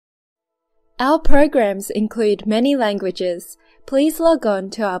Our programs include many languages. Please log on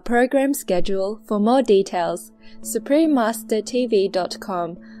to our program schedule for more details.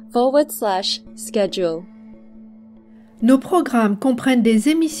 suprememastertv.com/schedule. Nos programmes comprennent des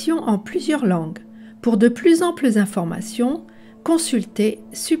émissions en plusieurs langues. Pour de plus amples informations, consultez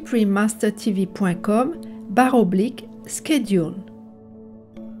suprememastertv.com/schedule.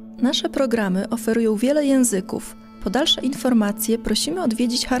 Nasze programy oferują wiele języków. Po dalsze informacje prosimy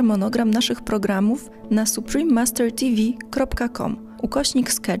odwiedzić harmonogram naszych programów na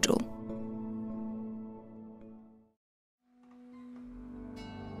suprememastertv.com/schedule.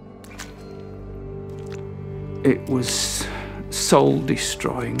 It was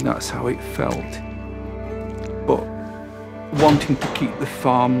soul-destroying, that's how it felt. But wanting to keep the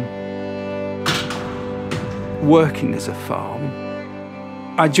farm working as a farm,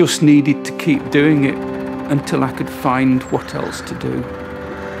 I just needed to keep doing it until I could find what else to do.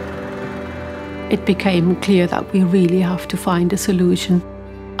 It became clear that we really have to find a solution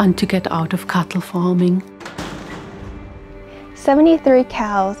and to get out of cattle farming. 73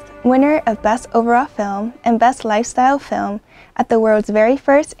 Cows, winner of Best Overall Film and Best Lifestyle Film at the world's very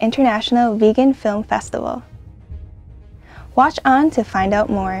first International Vegan Film Festival. Watch on to find out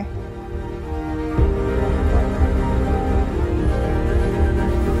more.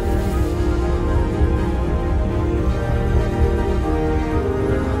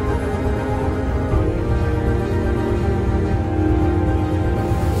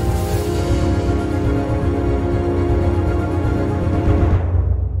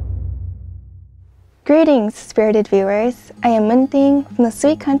 Greetings, spirited viewers. I am Minh Tinh from the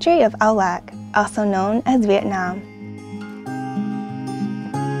sweet country of Ao Lac, also known as Vietnam.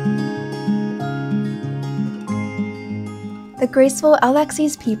 The graceful Ao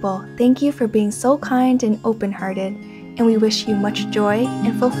Lacese people thank you for being so kind and open-hearted, and we wish you much joy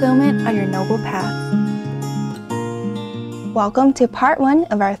and fulfillment on your noble path. Welcome to part 1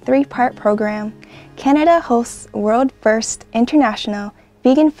 of our 3-part program. Canada hosts World First International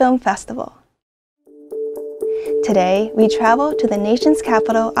Vegan Film Festival. Today, we travel to the nation's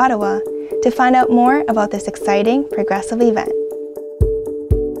capital, Ottawa, to find out more about this exciting, progressive event.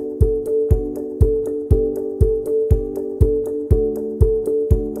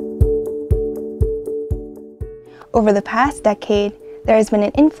 Over the past decade, there has been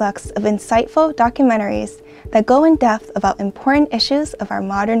an influx of insightful documentaries that go in depth about important issues of our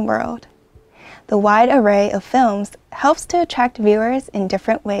modern world. The wide array of films helps to attract viewers in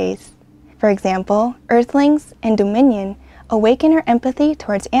different ways. For example, Earthlings and Dominion awaken our empathy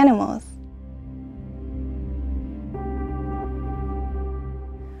towards animals.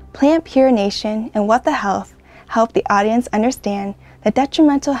 Plant Pure Nation and What the Health help the audience understand the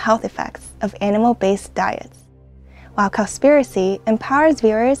detrimental health effects of animal-based diets, while Cowspiracy empowers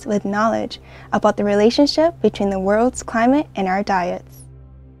viewers with knowledge about the relationship between the world's climate and our diets.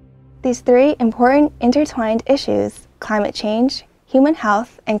 These 3 important intertwined issues, climate change, human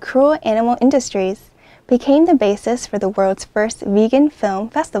health, and cruel animal industries, became the basis for the world's first vegan film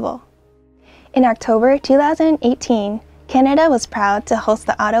festival. In October 2018, Canada was proud to host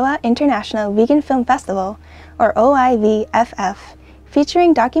the Ottawa International Vegan Film Festival, or OIVFF,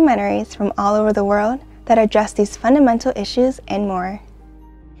 featuring documentaries from all over the world that address these fundamental issues and more.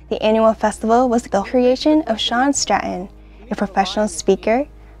 The annual festival was the creation of Sean Stratton, a professional speaker,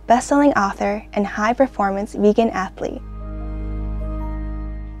 best-selling author, and high-performance vegan athlete.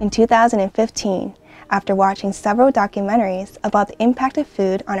 In 2015, after watching several documentaries about the impact of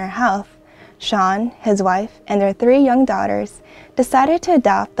food on our health, Sean, his wife, and their 3 young daughters decided to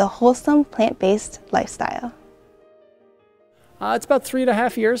adopt the wholesome plant-based lifestyle. It's about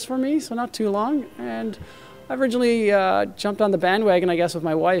 3.5 years for me, so not too long. And I originally jumped on the bandwagon, I guess, with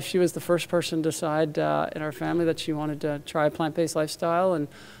my wife. She was the first person to decide in our family that she wanted to try a plant-based lifestyle. And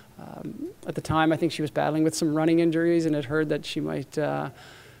at the time, I think she was battling with some running injuries and had heard that she might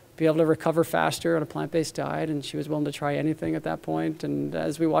be able to recover faster on a plant-based diet, and she was willing to try anything at that point. And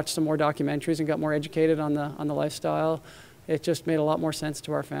as we watched some more documentaries and got more educated on the lifestyle, it just made a lot more sense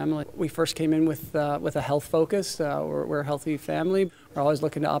to our family. We first came in with a health focus. We're a healthy family. We're always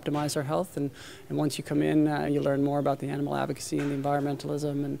looking to optimize our health, and once you come in, you learn more about the animal advocacy and the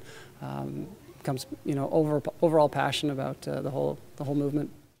environmentalism, and becomes overall passion about the whole movement.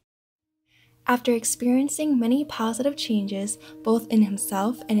 After experiencing many positive changes both in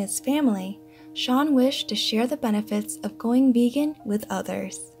himself and his family, Sean wished to share the benefits of going vegan with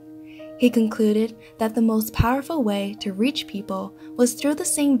others. He concluded that the most powerful way to reach people was through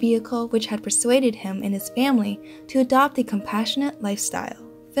the same vehicle which had persuaded him and his family to adopt the compassionate lifestyle,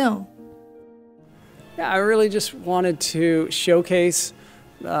 film. Yeah, I really just wanted to showcase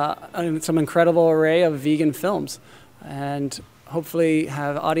some incredible array of vegan films, and hopefully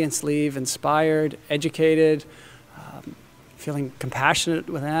have audience leave inspired, educated, feeling compassionate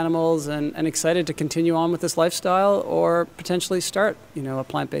with animals, and excited to continue on with this lifestyle or potentially start, a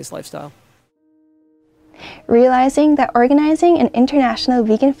plant-based lifestyle. Realizing that organizing an international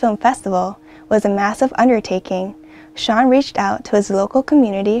vegan film festival was a massive undertaking, Sean reached out to his local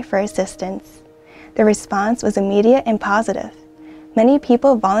community for assistance. The response was immediate and positive. Many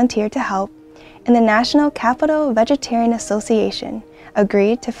people volunteered to help, and the National Capital Vegetarian Association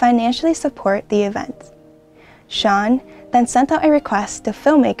agreed to financially support the event. Sean then sent out a request to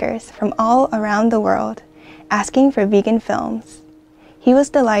filmmakers from all around the world, asking for vegan films. He was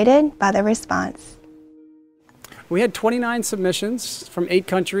delighted by the response. We had 29 submissions from 8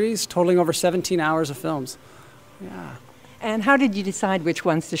 countries, totaling over 17 hours of films. Yeah. And how did you decide which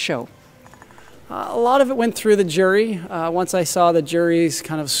ones to show? A lot of it went through the jury. Once I saw the jury's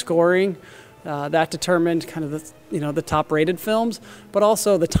kind of scoring, that determined kind of the top-rated films, but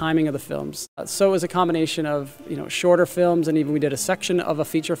also the timing of the films. So it was a combination of shorter films, and even we did a section of a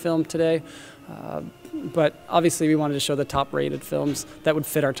feature film today. But obviously we wanted to show the top-rated films that would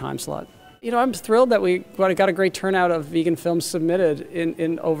fit our time slot. I'm thrilled that we got a great turnout of vegan films submitted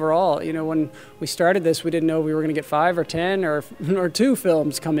in overall. When we started this, we didn't know we were going to get 5 or 10 or 2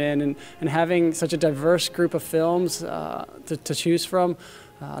 films come in, and having such a diverse group of films to choose from,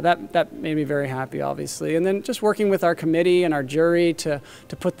 that made me very happy, obviously. And then just working with our committee and our jury to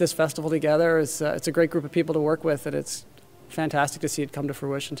put this festival together, it's a great group of people to work with, and it's fantastic to see it come to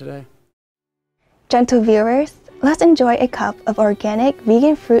fruition today. Gentle viewers, let's enjoy a cup of organic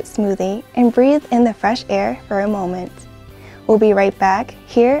vegan fruit smoothie and breathe in the fresh air for a moment. We'll be right back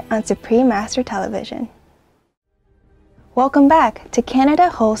here on Supreme Master Television. Welcome back to Canada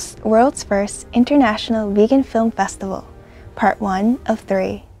hosts World's First International Vegan Film Festival, Part 1 of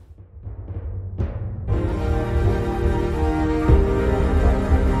 3.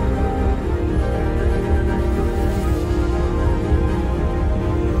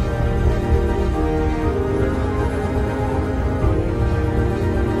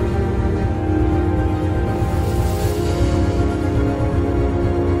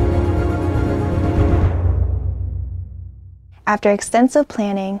 After extensive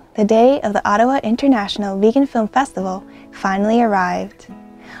planning, the day of the Ottawa International Vegan Film Festival finally arrived.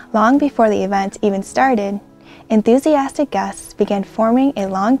 Long before the event even started, enthusiastic guests began forming a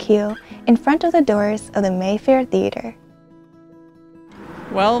long queue in front of the doors of the Mayfair Theatre.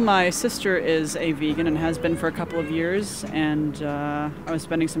 Well, my sister is a vegan and has been for a couple of years, and I was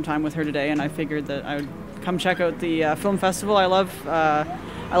spending some time with her today, and I figured that I would come check out the film festival. I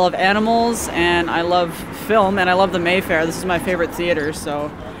love animals, and I love film, and I love the Mayfair. This is my favorite theater, so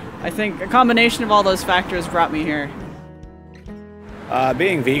I think a combination of all those factors brought me here.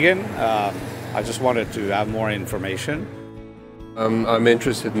 Being vegan, I just wanted to have more information. I'm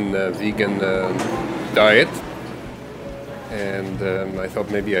interested in the vegan diet, and I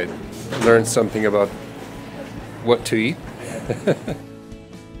thought maybe I'd learn something about what to eat.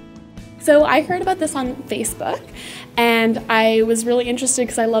 So I heard about this on Facebook, and I was really interested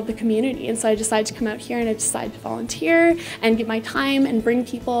because I love the community, and so I decided to come out here and I decided to volunteer and give my time and bring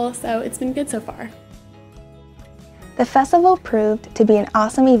people, so it's been good so far. The festival proved to be an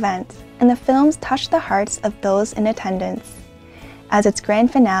awesome event, and the films touched the hearts of those in attendance. As its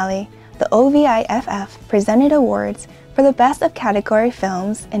grand finale, the OVIFF presented awards for the best of category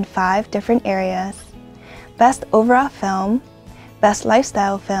films in 5 different areas: Best Overall Film, Best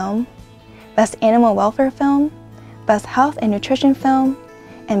Lifestyle Film, Best Animal Welfare Film, Best Health and Nutrition Film,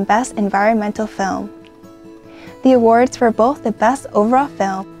 and Best Environmental Film. The awards for both the Best Overall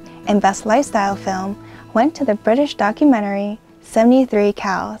Film and Best Lifestyle Film went to the British documentary 73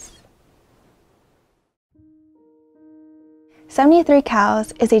 Cows. 73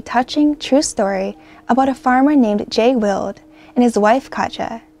 Cows is a touching, true story about a farmer named Jay Wild and his wife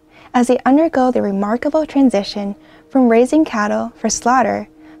Katja, as they undergo the remarkable transition from raising cattle for slaughter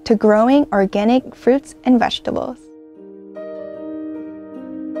to growing organic fruits and vegetables.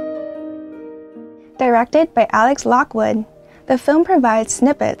 Directed by Alex Lockwood, the film provides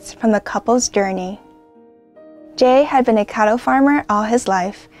snippets from the couple's journey. Jay had been a cattle farmer all his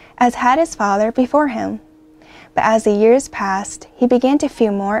life, as had his father before him. But as the years passed, he began to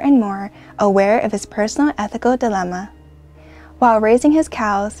feel more and more aware of his personal ethical dilemma. While raising his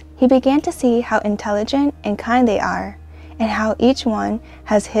cows, he began to see how intelligent and kind they are, and how each one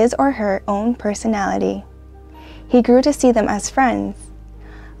has his or her own personality. He grew to see them as friends.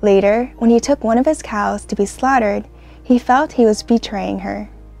 Later, when he took one of his cows to be slaughtered, he felt he was betraying her.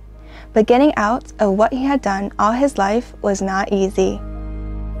 But getting out of what he had done all his life was not easy.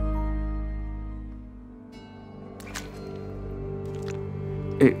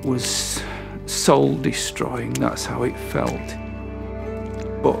 it was soul-destroying, that's how it felt.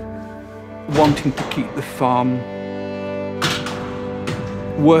 But wanting to keep the farm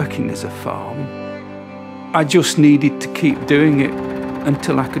working as a farm, I just needed to keep doing it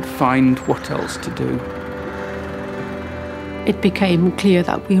until I could find what else to do. It became clear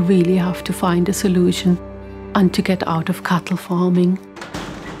that we really have to find a solution and to get out of cattle farming.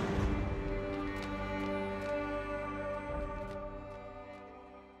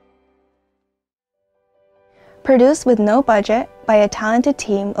 Produced with no budget by a talented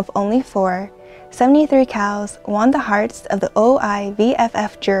team of only 4, 73 Cows won the hearts of the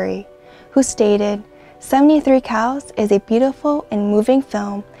OIVFF jury, who stated, 73 Cows is a beautiful and moving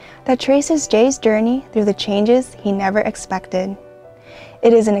film that traces Jay's journey through the changes he never expected.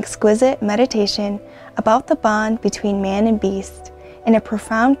 It is an exquisite meditation about the bond between man and beast, and a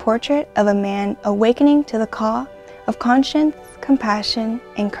profound portrait of a man awakening to the call of conscience, compassion,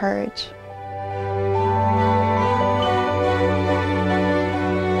 and courage.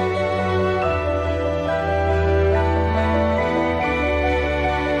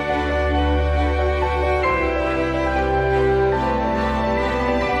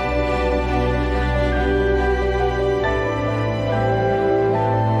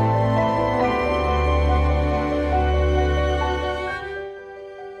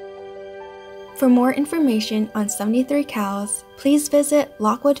 For more information on 73 Cows, please visit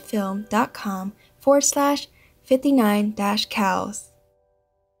lockwoodfilm.com/59-cows.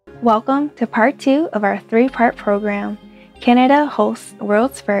 Welcome to part 2 of our 3-part program, Canada hosts the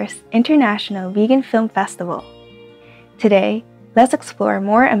world's first international vegan film festival. Today, let's explore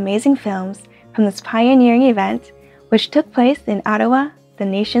more amazing films from this pioneering event, which took place in Ottawa, the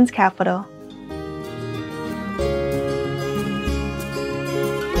nation's capital.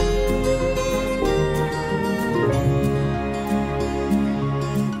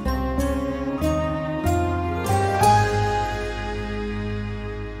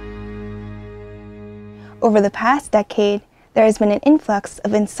 Over the past decade, there has been an influx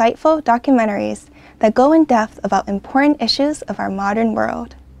of insightful documentaries that go in depth about important issues of our modern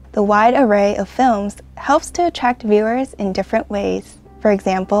world. The wide array of films helps to attract viewers in different ways. For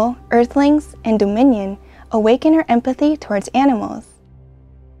example, Earthlings and Dominion awaken our empathy towards animals.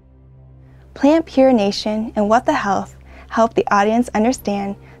 Plant Pure Nation and What the Health help the audience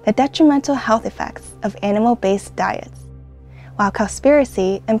understand the detrimental health effects of animal-based diets, while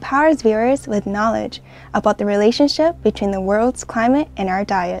Cowspiracy empowers viewers with knowledge about the relationship between the world's climate and our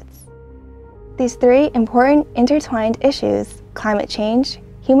diets. These 3 important intertwined issues, climate change,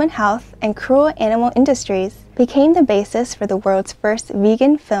 human health, and cruel animal industries, became the basis for the world's first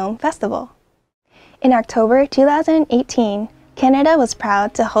vegan film festival. In October 2018, Canada was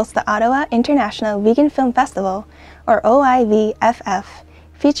proud to host the Ottawa International Vegan Film Festival, or OIVFF,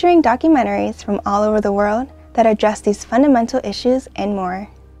 featuring documentaries from all over the world that address these fundamental issues and more.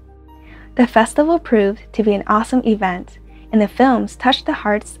 The festival proved to be an awesome event, and the films touched the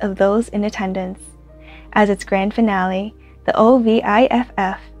hearts of those in attendance. As its grand finale, the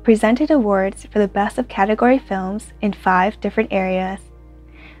OVIFF presented awards for the Best of Category films in 5 different areas: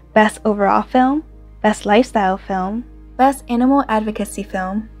 Best Overall Film, Best Lifestyle Film, Best Animal Advocacy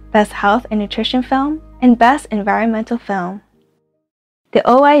Film, Best Health and Nutrition Film, and Best Environmental Film. The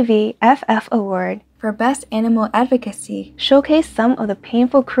OIVFF Award for Best Animal Advocacy showcased some of the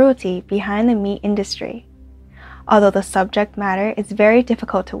painful cruelty behind the meat industry. Although the subject matter is very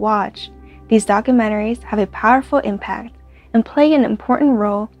difficult to watch, these documentaries have a powerful impact and play an important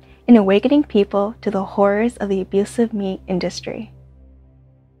role in awakening people to the horrors of the abusive meat industry.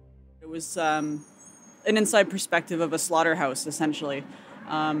 It was an inside perspective of a slaughterhouse, essentially.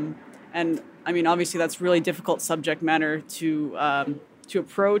 And I mean, obviously that's really difficult subject matter to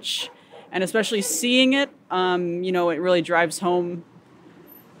approach. And especially seeing it, you know, it really drives home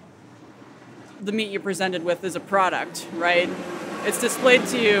the meat you're presented with as a product, right? It's displayed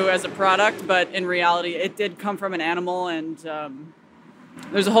to you as a product, but in reality, it did come from an animal, and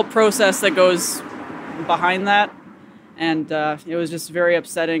there's a whole process that goes behind that. And it was just very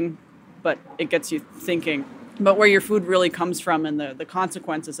upsetting, but it gets you thinking about where your food really comes from and the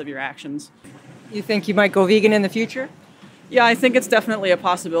consequences of your actions. You think you might go vegan in the future? Yeah, I think it's definitely a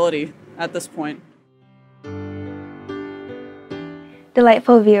possibility at this point.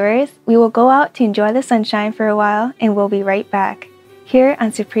 Delightful viewers, we will go out to enjoy the sunshine for a while, and we'll be right back, here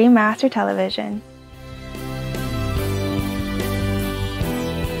on Supreme Master Television.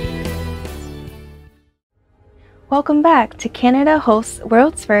 Welcome back to Canada hosts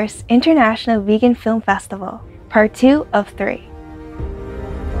world's first International Vegan Film Festival, part 2 of 3.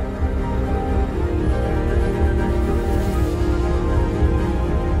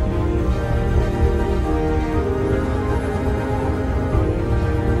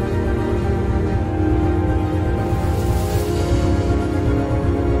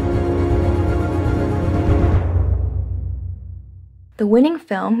 The winning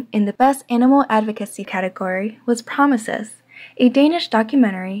film in the Best Animal Advocacy category was Promises, a Danish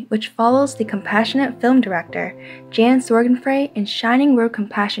documentary which follows the compassionate film director Jan Sorgenfrey and Shining Road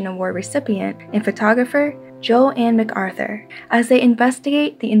Compassion Award recipient and photographer Joanne MacArthur as they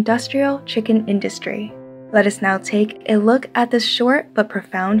investigate the industrial chicken industry. Let us now take a look at this short but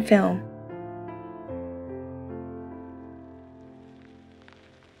profound film.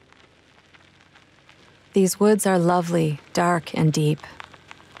 These woods are lovely, dark and deep,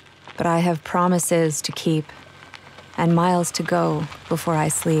 but I have promises to keep and miles to go before I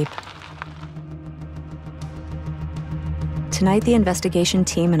sleep. Tonight, the investigation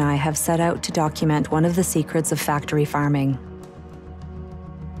team and I have set out to document one of the secrets of factory farming.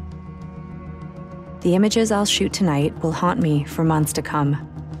 The images I'll shoot tonight will haunt me for months to come,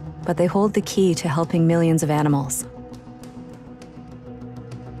 but they hold the key to helping millions of animals.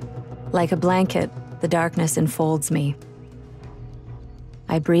 Like a blanket, the darkness enfolds me.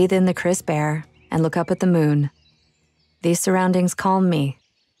 I breathe in the crisp air and look up at the moon. These surroundings calm me.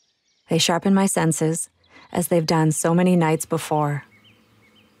 They sharpen my senses, as they've done so many nights before.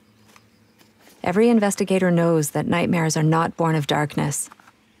 Every investigator knows that nightmares are not born of darkness.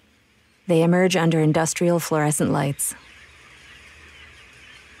 They emerge under industrial fluorescent lights.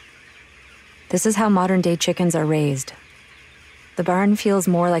 This is how modern-day chickens are raised. The barn feels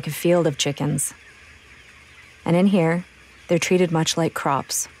more like a field of chickens. And in here, they're treated much like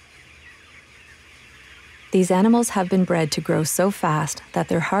crops. These animals have been bred to grow so fast that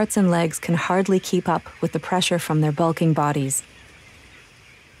their hearts and legs can hardly keep up with the pressure from their bulking bodies.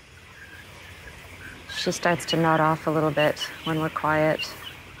 She starts to nod off a little bit when we're quiet.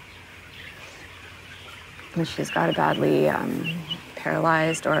 And she's got a badly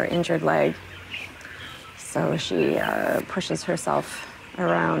paralyzed or injured leg. So she pushes herself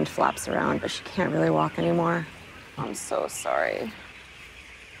around, flaps around, but she can't really walk anymore. I'm so sorry.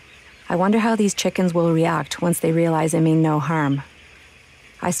 I wonder how these chickens will react once they realize I mean no harm.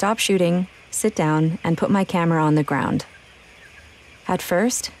 I stop shooting, sit down, and put my camera on the ground. At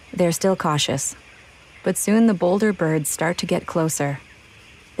first, they're still cautious, but soon the bolder birds start to get closer.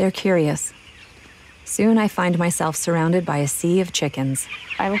 They're curious. Soon I find myself surrounded by a sea of chickens.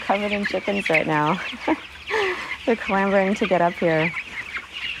 I'm covered in chickens right now. They're clambering to get up here.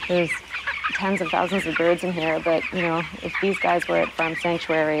 There's tens of thousands of birds in here, but, you know, if these guys were at Farm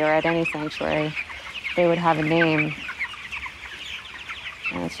Sanctuary or at any sanctuary, they would have a name.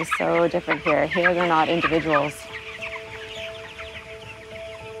 And it's just so different here. Here, they're not individuals.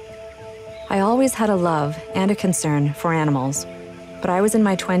 I always had a love and a concern for animals, but I was in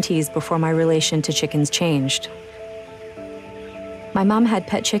my 20s before my relation to chickens changed. My mom had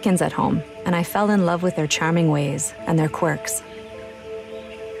pet chickens at home, and I fell in love with their charming ways and their quirks.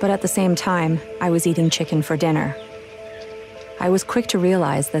 But at the same time, I was eating chicken for dinner. I was quick to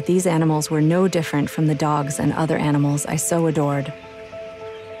realize that these animals were no different from the dogs and other animals I so adored.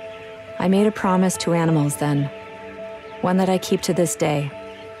 I made a promise to animals then, one that I keep to this day,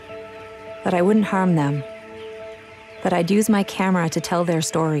 that I wouldn't harm them, that I'd use my camera to tell their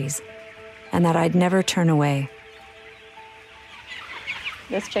stories, and that I'd never turn away.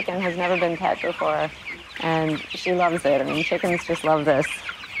 This chicken has never been pet before, and she loves it. I mean, chickens just love this.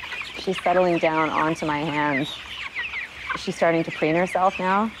 She's settling down onto my hand. She's starting to preen herself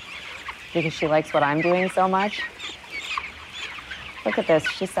now because she likes what I'm doing so much. Look at this.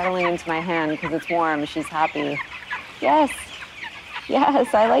 She's settling into my hand because it's warm. She's happy. Yes.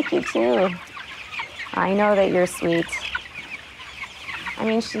 Yes, I like you too. I know that you're sweet. I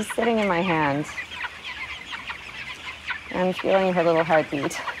mean, she's sitting in my hand. I'm feeling her little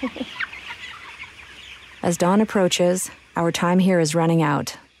heartbeat. As dawn approaches, our time here is running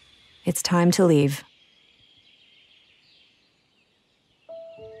out. It's time to leave.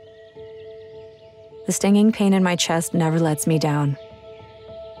 The stinging pain in my chest never lets me down.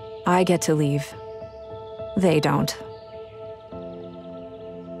 I get to leave. They don't.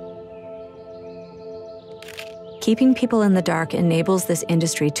 Keeping people in the dark enables this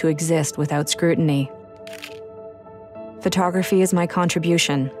industry to exist without scrutiny. Photography is my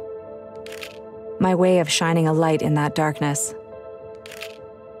contribution, my way of shining a light in that darkness,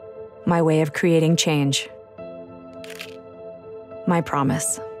 my way of creating change, my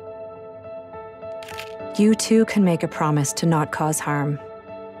promise. You too can make a promise to not cause harm,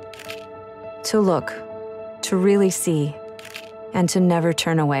 to look, to really see, and to never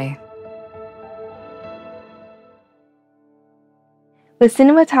turn away. With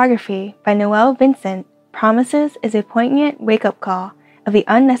cinematography by Noel Vincent, Promises is a poignant wake-up call of the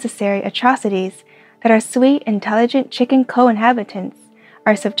unnecessary atrocities that our sweet, intelligent chicken co-inhabitants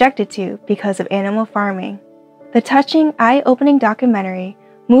are subjected to because of animal farming. The touching, eye-opening documentary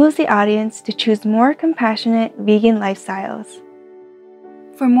moves the audience to choose more compassionate vegan lifestyles.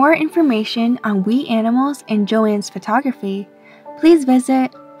 For more information on We Animals and Joanne's photography, please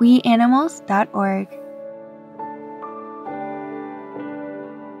visit weanimals.org.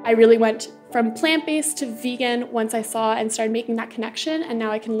 I really went from plant-based to vegan once I saw and started making that connection, and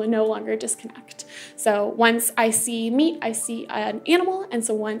now I can no longer disconnect. So once I see meat, I see an animal, and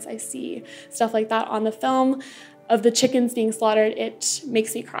so once I see stuff like that on the film of the chickens being slaughtered, it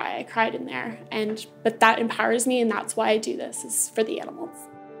makes me cry. I cried in there, but that empowers me, and that's why I do this, is for the animals.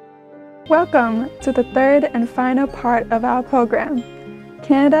 Welcome to the third and final part of our program.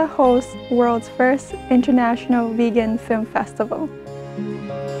 Canada hosts world's first international vegan film festival.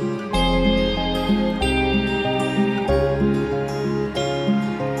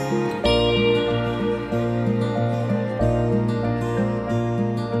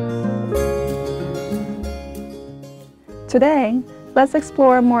 Today, let's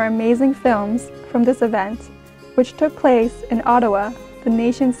explore more amazing films from this event, which took place in Ottawa, the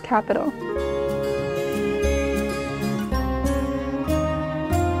nation's capital.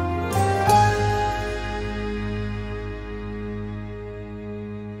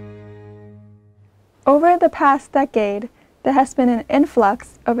 Over the past decade, there has been an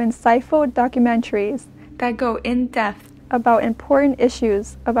influx of insightful documentaries that go in depth about important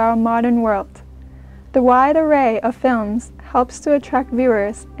issues of our modern world. The wide array of films helps to attract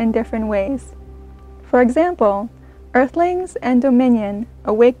viewers in different ways. For example, Earthlings and Dominion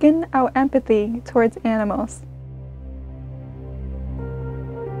awaken our empathy towards animals.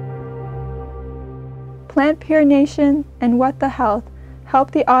 Plant Pure Nation and What the Health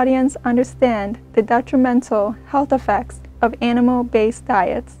help the audience understand the detrimental health effects of animal-based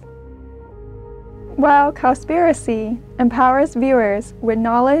diets. While Cowspiracy empowers viewers with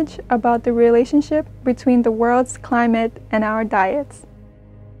knowledge about the relationship between the world's climate and our diets.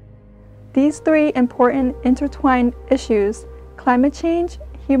 These three important intertwined issues, climate change,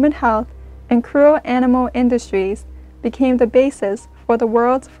 human health, and cruel animal industries, became the basis for the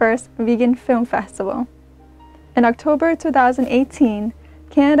world's first vegan film festival. In October 2018,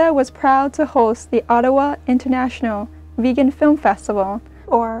 Canada was proud to host the Ottawa International Vegan Film Festival,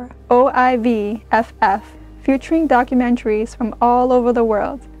 or OIVFF, featuring documentaries from all over the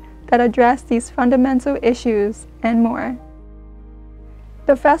world that address these fundamental issues and more.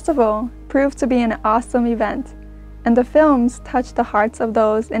 The festival proved to be an awesome event, and the films touched the hearts of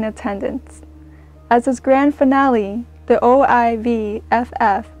those in attendance. As its grand finale, the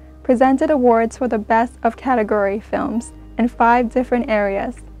OIVFF presented awards for the Best of Category films in 5 different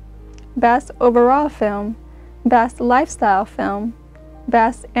areas: Best Overall Film, Best Lifestyle Film,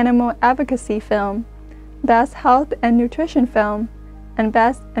 Best Animal Advocacy Film, Best Health and Nutrition Film, and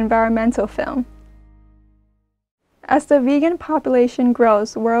Best Environmental Film. As the vegan population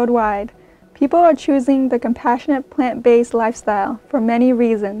grows worldwide, people are choosing the compassionate plant-based lifestyle for many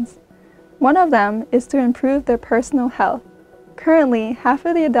reasons. One of them is to improve their personal health. Currently, half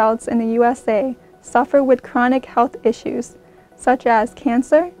of the adults in the USA suffer with chronic health issues, such as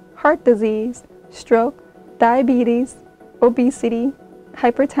cancer, heart disease, stroke, diabetes, obesity,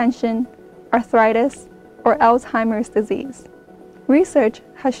 hypertension, arthritis, or Alzheimer's disease. Research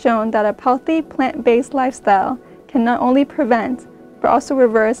has shown that a healthy plant-based lifestyle can not only prevent, but also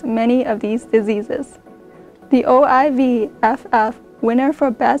reverse many of these diseases. The OIVFF winner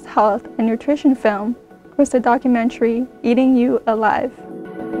for Best Health and Nutrition Film was the documentary Eating You Alive.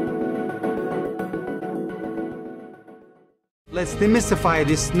 Let's demystify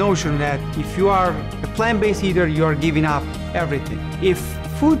this notion that if you are a plant-based eater, you are giving up everything. If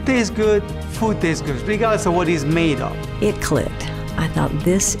food tastes good, regardless of what it's made of. It clicked. I thought,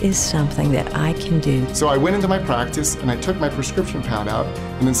 this is something that I can do. So I went into my practice and I took my prescription pad out,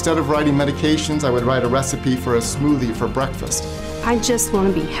 and instead of writing medications, I would write a recipe for a smoothie for breakfast. I just want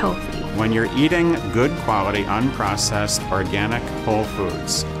to be healthy. When you're eating good quality, unprocessed, organic, whole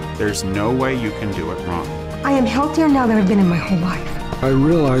foods, there's no way you can do it wrong. I am healthier now than I've been in my whole life. I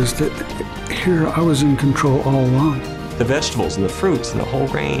realized that here I was in control all along. The vegetables and the fruits and the whole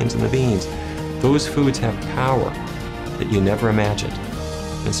grains and the beans, those foods have power that you never imagined.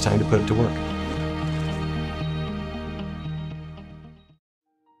 It's time to put it to work.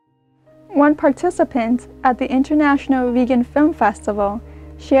 One participant at the International Vegan Film Festival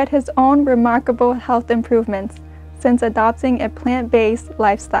shared his own remarkable health improvements since adopting a plant-based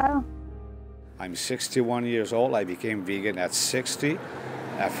lifestyle. I'm 61 years old. I became vegan at 60.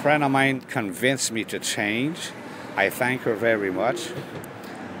 A friend of mine convinced me to change. I thank her very much.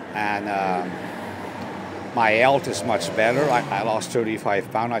 And my health is much better. I lost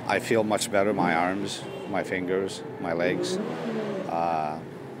 35 pounds. I feel much better. My arms, my fingers, my legs.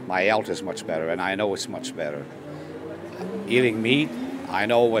 My health is much better, and I know it's much better. Eating meat, I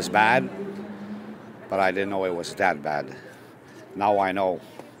know it was bad, but I didn't know it was that bad. Now I know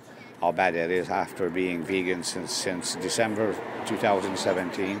how bad it is after being vegan since December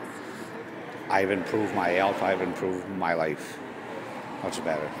 2017. I've improved my health, I've improved my life. Much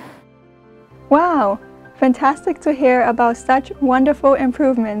better. Wow! Fantastic to hear about such wonderful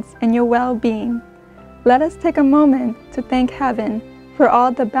improvements in your well-being. Let us take a moment to thank heaven for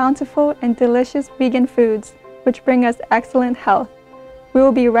all the bountiful and delicious vegan foods which bring us excellent health. We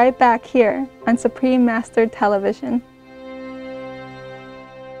will be right back here on Supreme Master Television.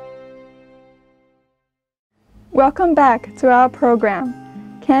 Welcome back to our program.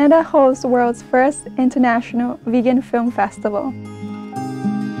 Canada hosts the world's first international vegan film festival.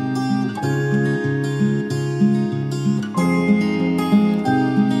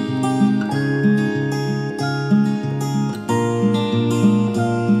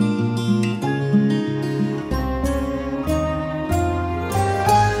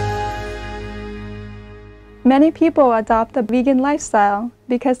 Many people adopt a vegan lifestyle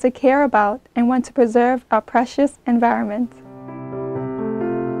because they care about and want to preserve our precious environment.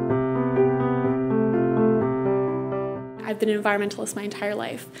 I've been an environmentalist my entire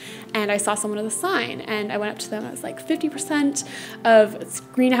life, and I saw someone with a sign, and I went up to them. I was like, 50%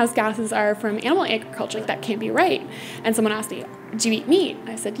 of greenhouse gases are from animal agriculture. That can't be right. And someone asked me, do you eat meat?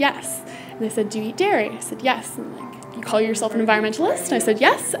 I said, yes. And they said, do you eat dairy? I said, yes. And like, you call yourself an environmentalist? And I said,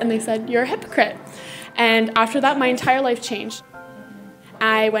 yes. And they said, you're a hypocrite. And after that, my entire life changed.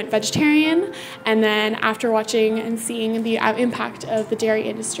 I went vegetarian, and then after watching and seeing the impact of the dairy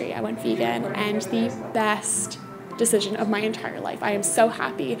industry, I went vegan, and the best decision of my entire life. I am so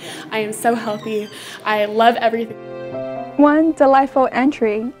happy. I am so healthy. I love everything. One delightful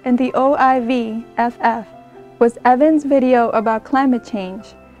entry in the OIVFF was Evan's video about climate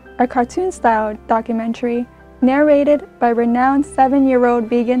change, a cartoon-style documentary narrated by renowned 7-year-old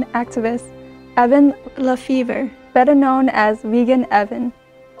vegan activist Evan Lefevre, better known as Vegan Evan.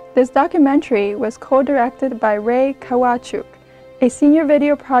 This documentary was co-directed by Ray Kawachuk, a senior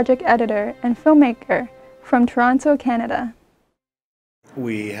video project editor and filmmaker from Toronto, Canada.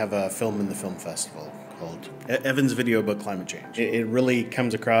 We have a film in the film festival called Evan's Video About Climate Change. It really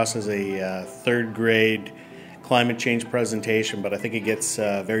comes across as a third grade climate change presentation, but I think it gets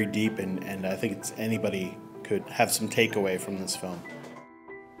very deep, and I think anybody could have some takeaway from this film.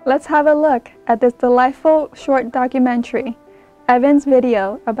 Let's have a look at this delightful short documentary, Evan's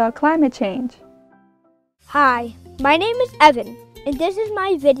Video About Climate Change. Hi, my name is Evan, and this is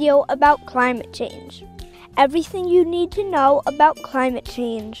my video about climate change. Everything you need to know about climate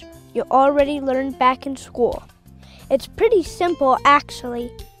change you already learned back in school. It's pretty simple,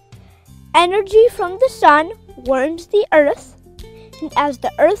 actually. Energy from the sun warms the earth, and as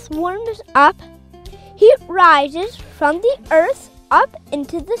the earth warms up, heat rises from the earth up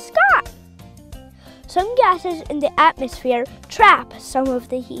into the sky. Some gases in the atmosphere trap some of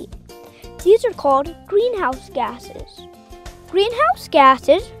the heat. These are called greenhouse gases. Greenhouse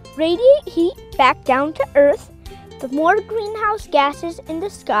gases radiate heat back down to Earth. The more greenhouse gases in the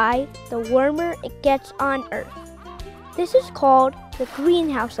sky, the warmer it gets on Earth. This is called the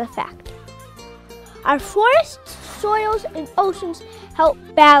greenhouse effect. Our forests, soils, and oceans help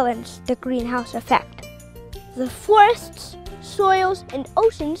balance the greenhouse effect. The forests, soils, and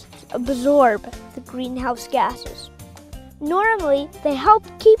oceans absorb the greenhouse gases. Normally, they help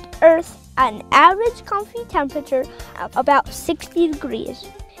keep Earth at an average comfy temperature of about 60 degrees.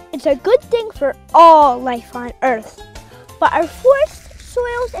 It's a good thing for all life on Earth. But our forests,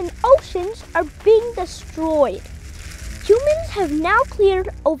 soils, and oceans are being destroyed. Humans have now cleared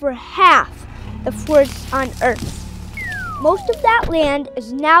over half the forests on Earth. Most of that land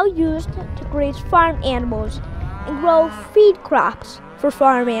is now used to graze farm animals and grow feed crops for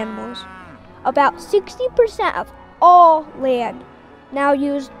farm animals. About 60% of all land now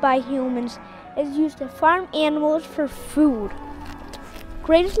used by humans is used to farm animals for food.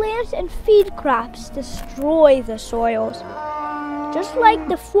 Grazelands and feed crops destroy the soils. Just like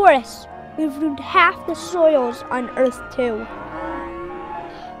the forests, we've ruined half the soils on Earth too.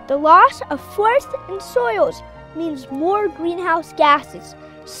 The loss of forests and soils means more greenhouse gases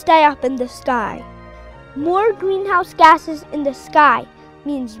stay up in the sky. More greenhouse gases in the sky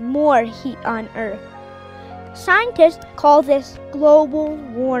means more heat on Earth. Scientists call this global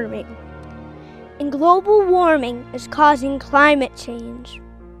warming. And global warming is causing climate change.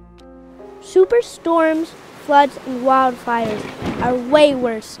 Superstorms, floods, and wildfires are way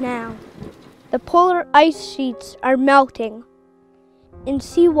worse now. The polar ice sheets are melting, and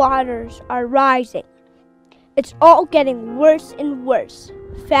sea waters are rising. It's all getting worse and worse,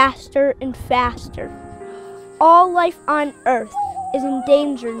 faster and faster. All life on Earth is in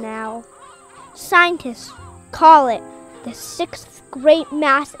danger now. Scientists call it the 6th great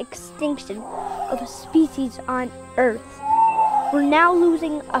mass extinction of a species on Earth. We're now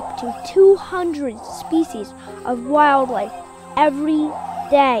losing up to 200 species of wildlife every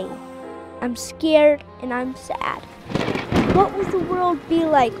day. I'm scared and I'm sad. What will the world be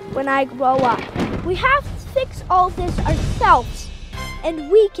like when I grow up? We have to fix all this ourselves, and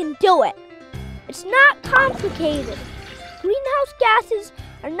we can do it. It's not complicated. Greenhouse gases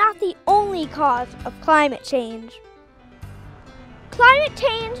are not the only cause of climate change. Climate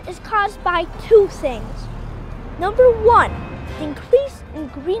change is caused by two things. Number one, the increase in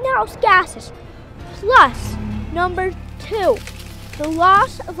greenhouse gases, plus number two, the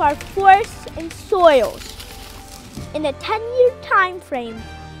loss of our forests and soils. In a 10-year time frame,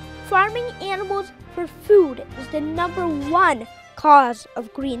 farming animals for food is the number one cause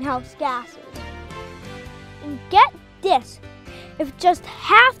of greenhouse gases. And get this, if just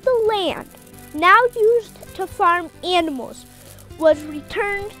half the land now used to farm animals was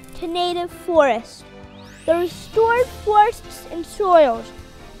returned to native forests, the restored forests and soils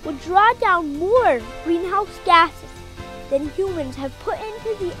would draw down more greenhouse gases than humans have put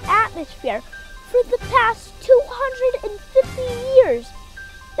into the atmosphere for the past 250 years.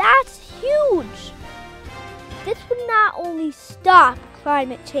 That's huge! This would not only stop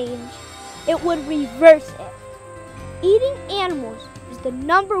climate change, it would reverse it. Eating animals is the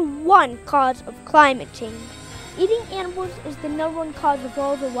number one cause of climate change. Eating animals is the number one cause of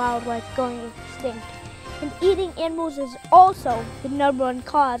all the wildlife going extinct. And eating animals is also the number one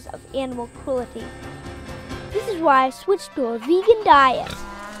cause of animal cruelty. This is why I switched to a vegan diet.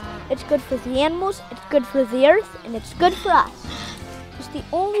 It's good for the animals, it's good for the earth, and it's good for us. It's the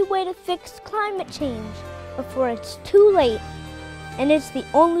only way to fix climate change before it's too late. And it's the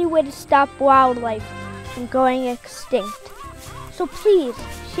only way to stop wildlife from going extinct. So please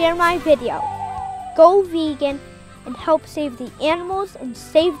share my video. Go vegan and help save the animals and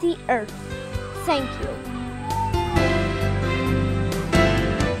save the earth. Thank you.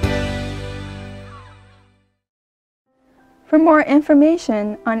 For more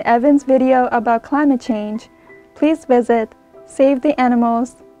information on Evan's video about climate change, please visit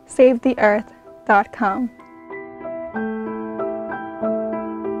SaveTheAnimals, SaveTheEarth.com.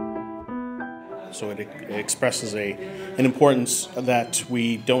 So it expresses an importance that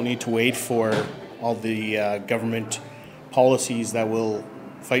we don't need to wait for all the government policies that will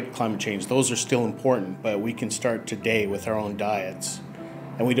fight climate change. Those are still important, but we can start today with our own diets.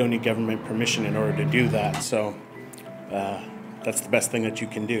 And we don't need government permission in order to do that. So that's the best thing that you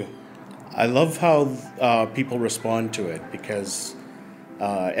can do. I love how people respond to it because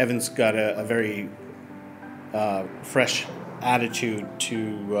Evan's got a very fresh attitude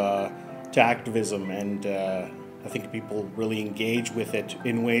to activism, and I think people really engage with it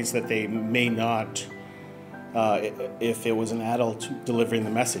in ways that they may not if it was an adult delivering the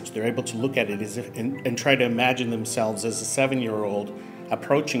message. They're able to look at it as if and try to imagine themselves as a 7-year-old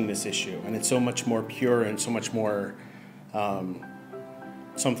approaching this issue, and it's so much more pure and so much more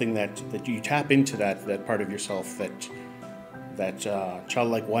something that you tap into that part of yourself, that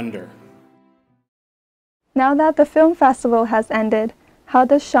childlike wonder. Now that the film festival has ended, how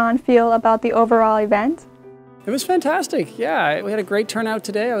does Sean feel about the overall event? It was fantastic, yeah. We had a great turnout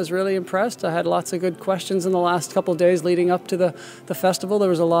today. I was really impressed. I had lots of good questions in the last couple of days leading up to the festival. There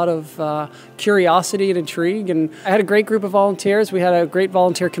was a lot of curiosity and intrigue, and I had a great group of volunteers. We had a great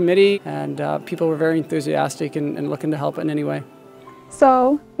volunteer committee, and people were very enthusiastic and looking to help in any way.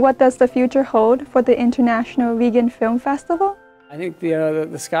 So, what does the future hold for the International Vegan Film Festival? I think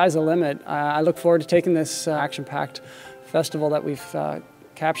the sky's the limit. I look forward to taking this action-packed festival that we've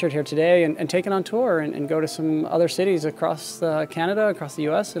captured here today and take it on tour and go to some other cities across Canada, across the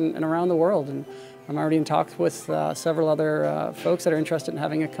US, and around the world. And I'm already in talks with several other folks that are interested in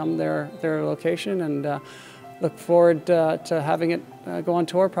having it come their location, and look forward to having it go on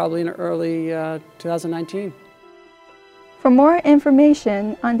tour probably in early 2019. For more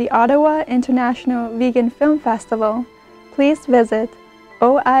information on the Ottawa International Vegan Film Festival, please visit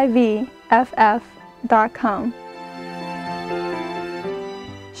oivff.com.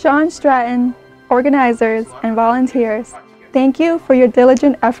 Sean Stratton, organizers and volunteers, thank you for your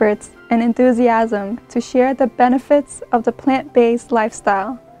diligent efforts and enthusiasm to share the benefits of the plant-based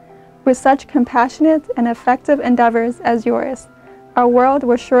lifestyle. With such compassionate and effective endeavors as yours, our world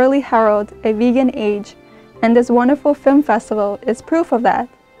will surely herald a vegan age, and this wonderful film festival is proof of that.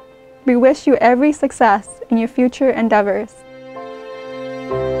 We wish you every success in your future endeavors.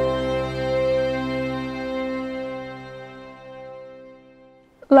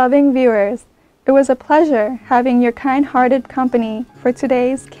 Loving viewers, it was a pleasure having your kind-hearted company for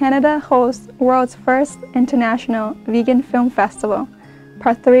today's Canada hosts World's First International Vegan Film Festival,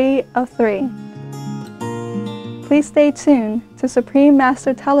 Part 3 of 3. Please stay tuned to Supreme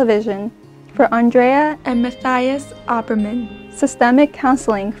Master Television for Andrea and Matthias Opperman, Systemic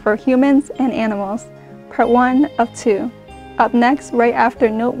Counseling for Humans and Animals, Part 1 of 2, up next right after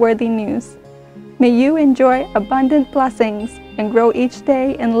Noteworthy News. May you enjoy abundant blessings and grow each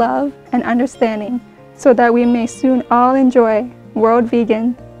day in love and understanding so that we may soon all enjoy World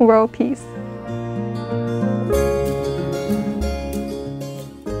Vegan, World Peace.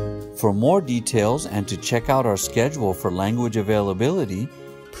 For more details and to check out our schedule for language availability,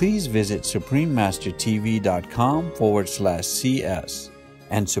 please visit suprememastertv.com/CS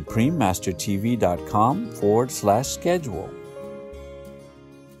and suprememastertv.com/schedule.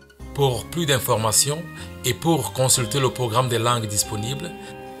 Pour plus d'informations et pour consulter le programme des langues disponibles,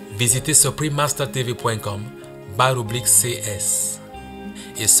 visitez suprememastertv.com/CS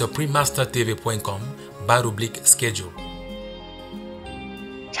et suprememastertv.com/schedule.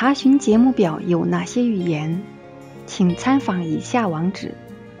 查询节目表有哪些语言？请参访以下网址。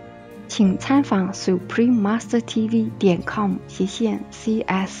请参访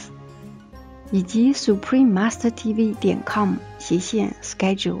suprememastertv.com/CS 以及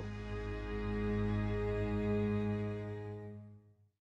suprememastertv.com/schedule。